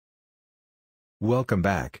Welcome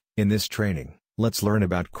back. In this training, let's learn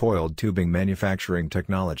about coiled tubing manufacturing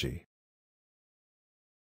technology.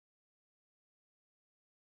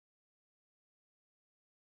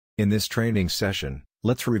 In this training session,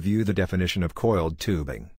 let's review the definition of coiled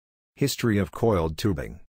tubing. History of coiled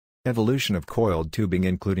tubing. Evolution of coiled tubing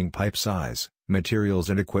including pipe size, materials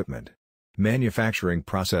and equipment. Manufacturing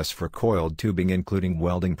process for coiled tubing including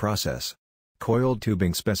welding process. Coiled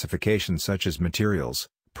tubing specifications such as materials,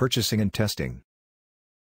 purchasing and testing.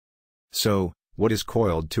 So, what is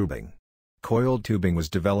coiled tubing? Coiled tubing was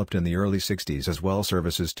developed in the early 60s as well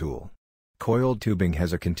services tool. Coiled tubing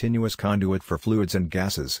has a continuous conduit for fluids and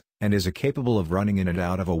gases, and is capable of running in and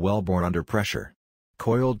out of a well bore under pressure.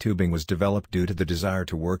 Coiled tubing was developed due to the desire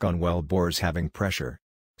to work on well bores having pressure.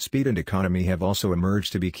 Speed and economy have also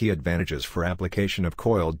emerged to be key advantages for application of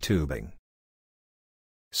coiled tubing.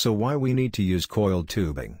 So why we need to use coiled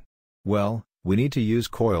tubing? Well, we need to use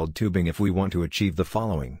coiled tubing if we want to achieve the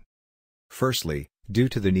following. Firstly, due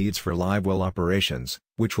to the needs for live well operations,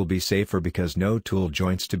 which will be safer because no tool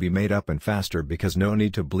joints to be made up and faster because no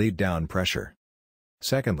need to bleed down pressure.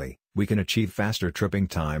 Secondly, we can achieve faster tripping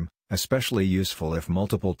time, especially useful if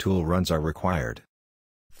multiple tool runs are required.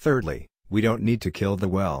 Thirdly, we don't need to kill the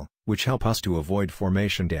well, which help us to avoid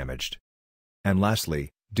formation damage. And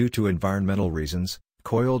lastly, due to environmental reasons,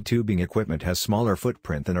 coiled tubing equipment has smaller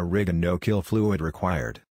footprint than a rig and no kill fluid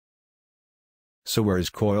required. So where is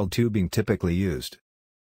coiled tubing typically used?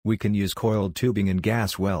 We can use coiled tubing in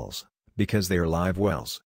gas wells, because they are live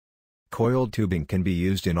wells. Coiled tubing can be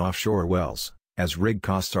used in offshore wells, as rig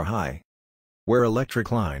costs are high. Where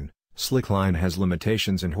electric line, slick line has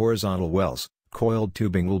limitations in horizontal wells, coiled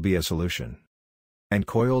tubing will be a solution. And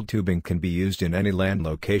coiled tubing can be used in any land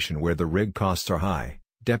location where the rig costs are high,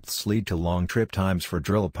 depths lead to long trip times for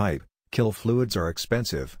drill pipe, kill fluids are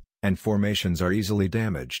expensive, and formations are easily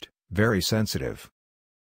damaged. Very sensitive.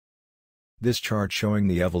 This chart showing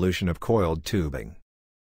the evolution of coiled tubing.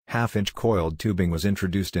 Half-inch coiled tubing was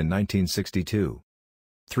introduced in 1962.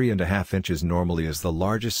 3.5 inches normally is the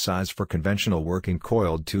largest size for conventional working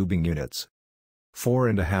coiled tubing units.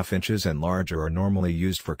 4.5 inches and larger are normally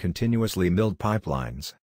used for continuously milled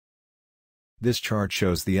pipelines. This chart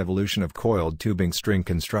shows the evolution of coiled tubing string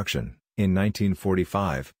construction. In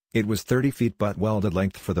 1945, it was 30 feet butt welded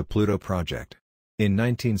length for the Pluto project. In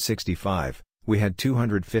 1965, we had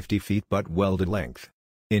 250 feet butt welded length.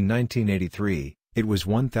 In 1983, it was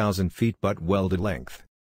 1,000 feet butt welded length.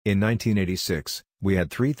 In 1986, we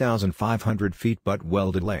had 3,500 feet butt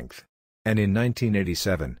welded length. And in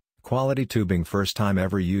 1987, quality tubing first time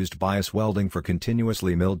ever used bias welding for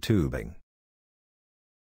continuously milled tubing.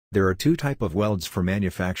 There are two types of welds for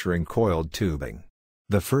manufacturing coiled tubing.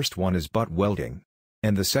 The first one is butt welding.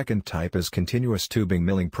 And the second type is continuous tubing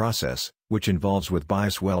milling process, which involves with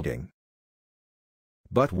bias welding.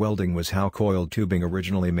 Butt welding was how coiled tubing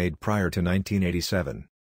originally made prior to 1987.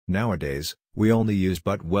 Nowadays, we only use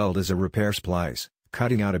butt weld as a repair splice,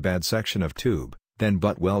 cutting out a bad section of tube, then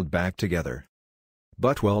butt weld back together.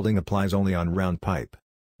 Butt welding applies only on round pipe.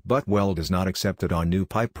 Butt weld is not accepted on new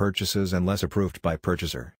pipe purchases unless approved by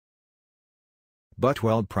purchaser. Butt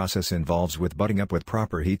weld process involves with butting up with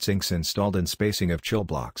proper heat sinks installed and spacing of chill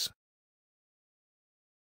blocks.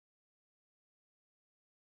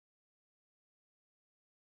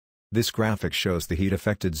 This graphic shows the heat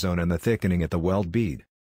affected zone and the thickening at the weld bead.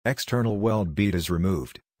 External weld bead is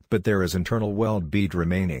removed, but there is internal weld bead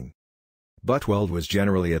remaining. Butt weld was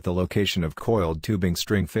generally at the location of coiled tubing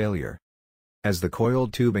string failure. As the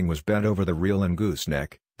coiled tubing was bent over the reel and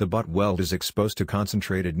gooseneck, the butt weld is exposed to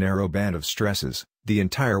concentrated narrow band of stresses. The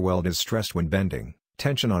entire weld is stressed when bending,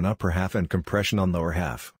 tension on upper half and compression on lower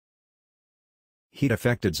half. Heat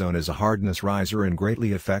affected zone is a hardness riser and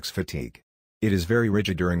greatly affects fatigue. It is very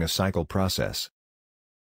rigid during a cycle process.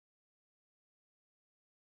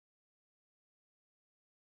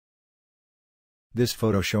 This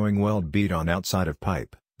photo showing weld bead on outside of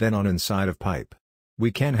pipe, then on inside of pipe.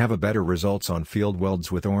 We can have a better results on field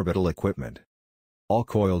welds with orbital equipment. All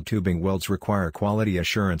coiled tubing welds require quality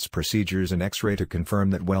assurance procedures and X-ray to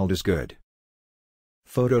confirm that weld is good.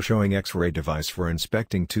 Photo showing X-ray device for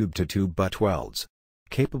inspecting tube-to-tube butt welds.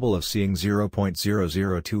 Capable of seeing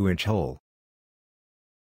 0.002-inch hole.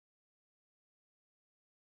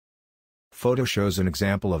 Photo shows an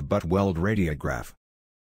example of butt weld radiograph.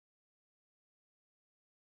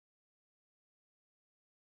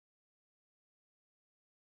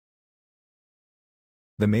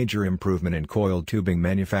 The major improvement in coiled tubing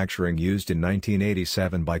manufacturing used in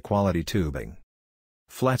 1987 by Quality Tubing.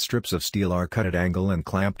 Flat strips of steel are cut at angle and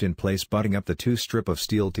clamped in place, butting up the two strips of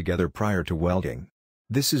steel together prior to welding.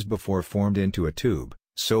 This is before formed into a tube,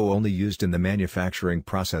 so only used in the manufacturing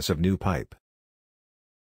process of new pipe.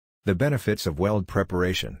 The benefits of weld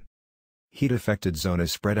preparation. Heat-affected zone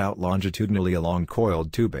is spread out longitudinally along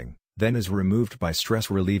coiled tubing, then is removed by stress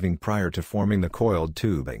relieving prior to forming the coiled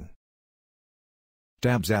tubing.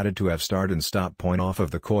 Tabs added to have start and stop point off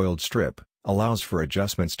of the coiled strip, allows for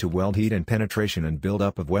adjustments to weld heat and penetration, and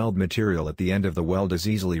buildup of weld material at the end of the weld is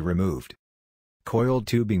easily removed. Coiled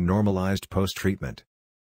tubing normalized post-treatment.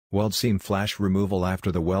 Weld seam flash removal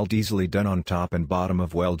after the weld easily done on top and bottom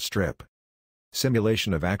of weld strip.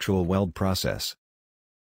 Simulation of actual weld process.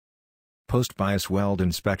 Post-bias weld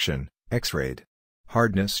inspection, X-rayed.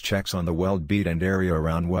 Hardness checks on the weld bead and area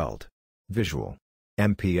around weld. Visual.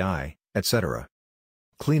 MPI, etc.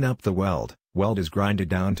 Clean up the weld. Weld is grinded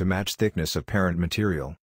down to match thickness of parent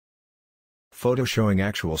material. Photo showing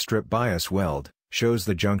actual strip bias weld, shows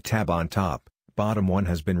the junk tab on top, bottom one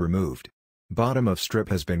has been removed. Bottom of strip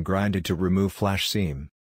has been grinded to remove flash seam.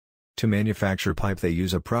 To manufacture pipe they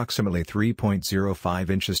use approximately 3.05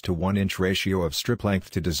 inches to 1 inch ratio of strip length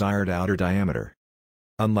to desired outer diameter.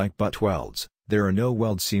 Unlike butt welds, there are no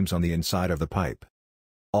weld seams on the inside of the pipe.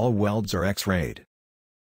 All welds are X-rayed.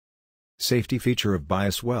 Safety feature of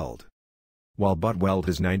bias weld. While butt weld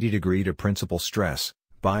has 90° to principal stress,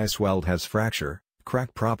 bias weld has fracture,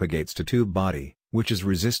 crack propagates to tube body, which is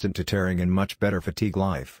resistant to tearing and much better fatigue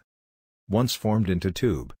life. Once formed into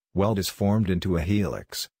tube, weld is formed into a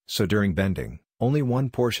helix, so during bending, only one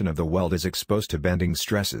portion of the weld is exposed to bending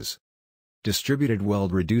stresses. Distributed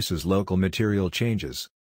weld reduces local material changes.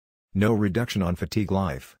 No reduction on fatigue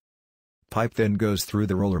life. Pipe then goes through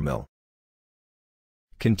the roller mill.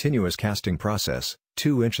 Continuous casting process,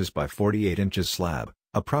 2 inches by 48 inches slab,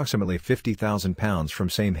 approximately 50,000 pounds from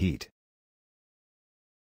same heat.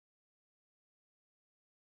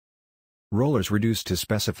 Rollers reduced to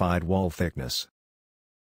specified wall thickness.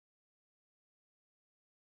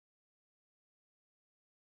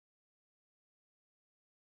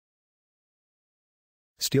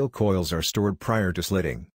 Steel coils are stored prior to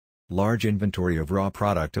slitting. Large inventory of raw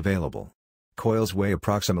product available. Coils weigh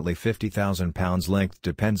approximately 50,000 pounds. Length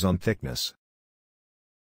depends on thickness.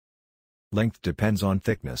 Length depends on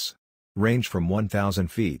thickness. Range from 1,000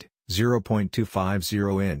 feet,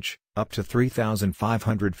 0.250 inch, up to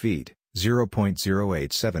 3,500 feet,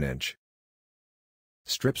 0.087 inch.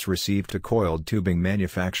 Strips received to coiled tubing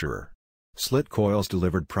manufacturer. Slit coils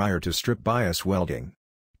delivered prior to strip bias welding.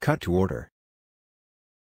 Cut to order.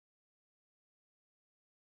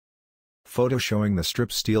 Photo showing the strip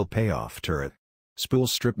steel payoff turret. Spool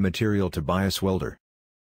strip material to bias welder.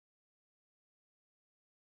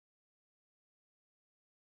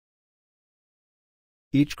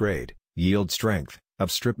 Each grade, yield strength, of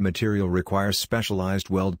strip material requires specialized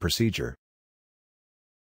weld procedure.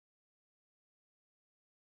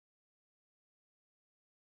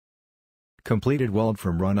 Completed weld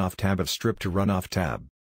from runoff tab of strip to runoff tab.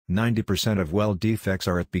 90% of weld defects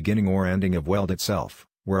are at beginning or ending of weld itself,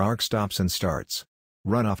 where arc stops and starts.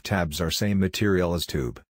 Runoff tabs are same material as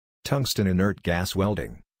tube. Tungsten inert gas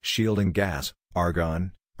welding, shielding gas,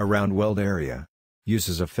 argon, around weld area.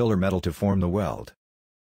 Uses a filler metal to form the weld.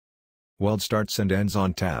 Weld starts and ends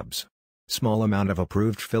on tabs. Small amount of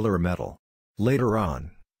approved filler metal. Later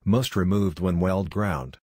on, most removed when weld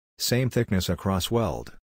ground. Same thickness across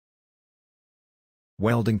weld.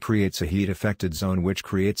 Welding creates a heat-affected zone which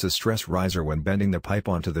creates a stress riser when bending the pipe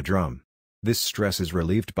onto the drum. This stress is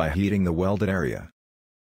relieved by heating the welded area.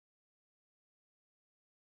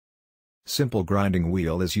 Simple grinding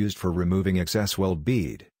wheel is used for removing excess weld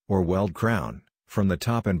bead, or weld crown, from the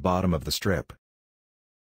top and bottom of the strip.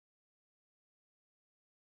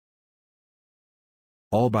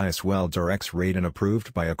 All bias welds are X-rayed and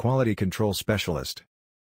approved by a quality control specialist.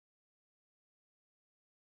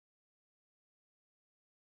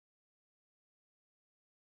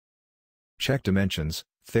 Check dimensions.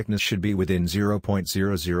 Thickness should be within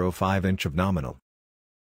 0.005 inch of nominal.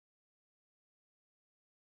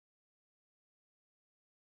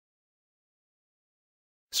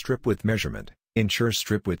 Strip width measurement. Ensure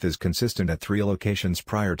strip width is consistent at 3 locations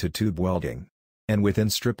prior to tube welding, and within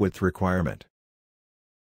strip width requirement.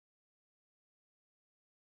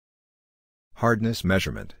 Hardness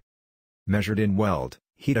measurement. Measured in weld,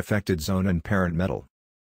 heat-affected zone and parent metal.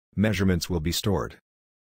 Measurements will be stored.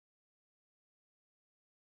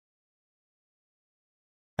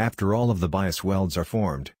 After all of the bias welds are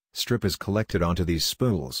formed, strip is collected onto these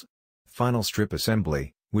spools. Final strip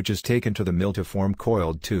assembly, which is taken to the mill to form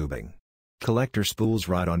coiled tubing. Collector spools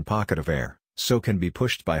ride on pocket of air, so can be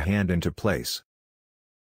pushed by hand into place.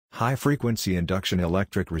 High-frequency induction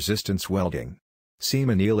electric resistance welding. Seam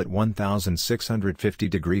anneal at 1650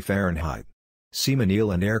 °F. Seam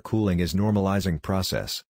anneal and air cooling is normalizing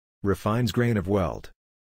process. Refines grain of weld.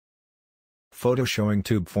 Photo showing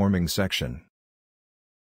tube forming section.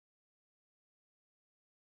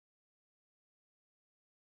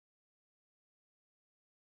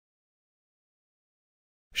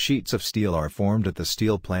 Sheets of steel are formed at the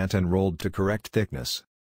steel plant and rolled to correct thickness.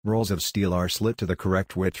 Rolls of steel are slit to the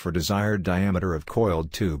correct width for desired diameter of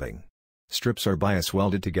coiled tubing. Strips are bias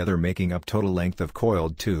welded together making up total length of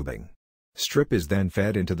coiled tubing. Strip is then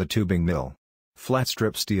fed into the tubing mill. Flat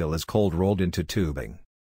strip steel is cold rolled into tubing,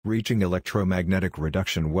 reaching electromagnetic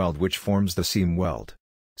reduction weld which forms the seam weld.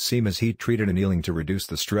 Seam is heat treated annealing to reduce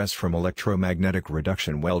the stress from electromagnetic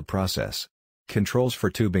reduction weld process. Controls for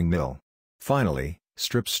tubing mill. Finally,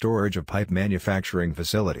 strip storage of pipe manufacturing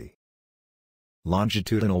facility.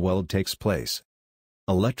 Longitudinal weld takes place.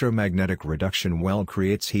 Electromagnetic reduction weld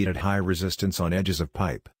creates heat at high resistance on edges of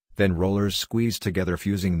pipe, then rollers squeeze together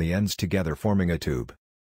fusing the ends together forming a tube.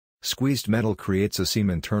 Squeezed metal creates a seam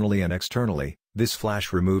internally and externally, this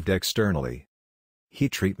flash removed externally.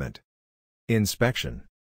 Heat treatment. Inspection.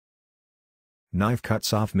 Knife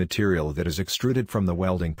cuts off material that is extruded from the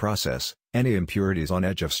welding process, any impurities on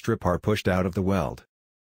edge of strip are pushed out of the weld.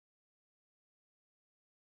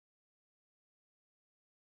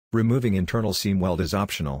 Removing internal seam weld is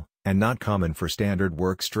optional, and not common for standard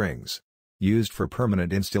work strings. Used for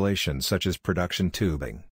permanent installations such as production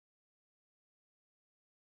tubing.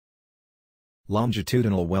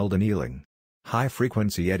 Longitudinal weld annealing.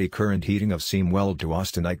 High-frequency eddy current heating of seam weld to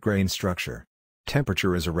austenite grain structure.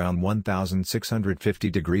 Temperature is around 1650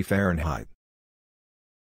 degree Fahrenheit.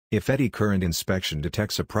 If eddy current inspection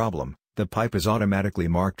detects a problem, the pipe is automatically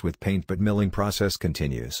marked with paint but milling process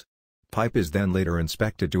continues. Pipe is then later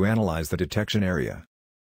inspected to analyze the detection area.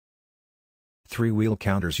 3-wheel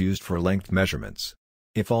counters used for length measurements.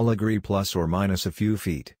 If all agree plus or minus a few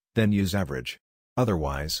feet, then use average.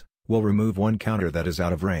 Otherwise, we'll remove one counter that is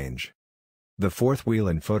out of range. The 4th wheel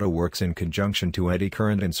in photo works in conjunction to eddy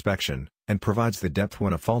current inspection, and provides the depth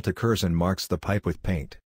when a fault occurs and marks the pipe with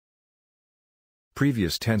paint.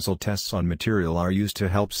 Previous tensile tests on material are used to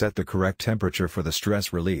help set the correct temperature for the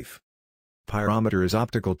stress relief. Pyrometer is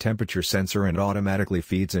optical temperature sensor and automatically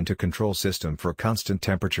feeds into control system for constant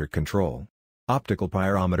temperature control. Optical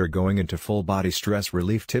pyrometer going into full body stress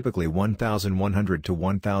relief typically 1100 to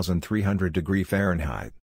 1300 degree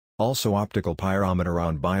Fahrenheit. Also optical pyrometer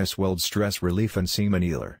on bias weld stress relief and seam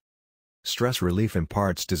annealer. Stress relief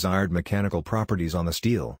imparts desired mechanical properties on the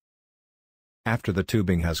steel. After the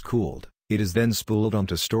tubing has cooled, it is then spooled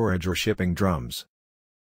onto storage or shipping drums.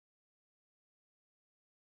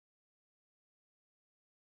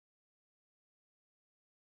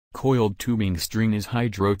 Coiled tubing string is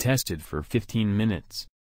hydro-tested for 15 minutes.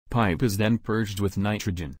 Pipe is then purged with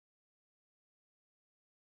nitrogen.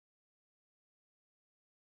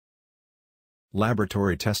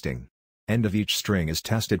 Laboratory testing. End of each string is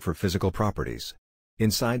tested for physical properties.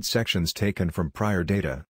 Inside sections taken from prior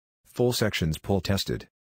data. Full sections pull tested.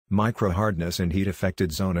 Micro hardness and heat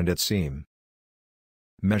affected zone and at seam.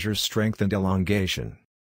 Measures strength and elongation.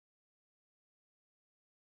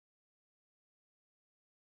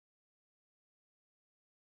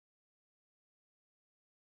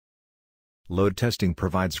 Load testing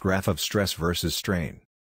provides graph of stress versus strain.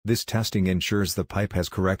 This testing ensures the pipe has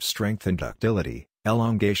correct strength and ductility,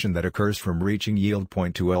 elongation that occurs from reaching yield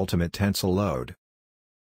point to ultimate tensile load.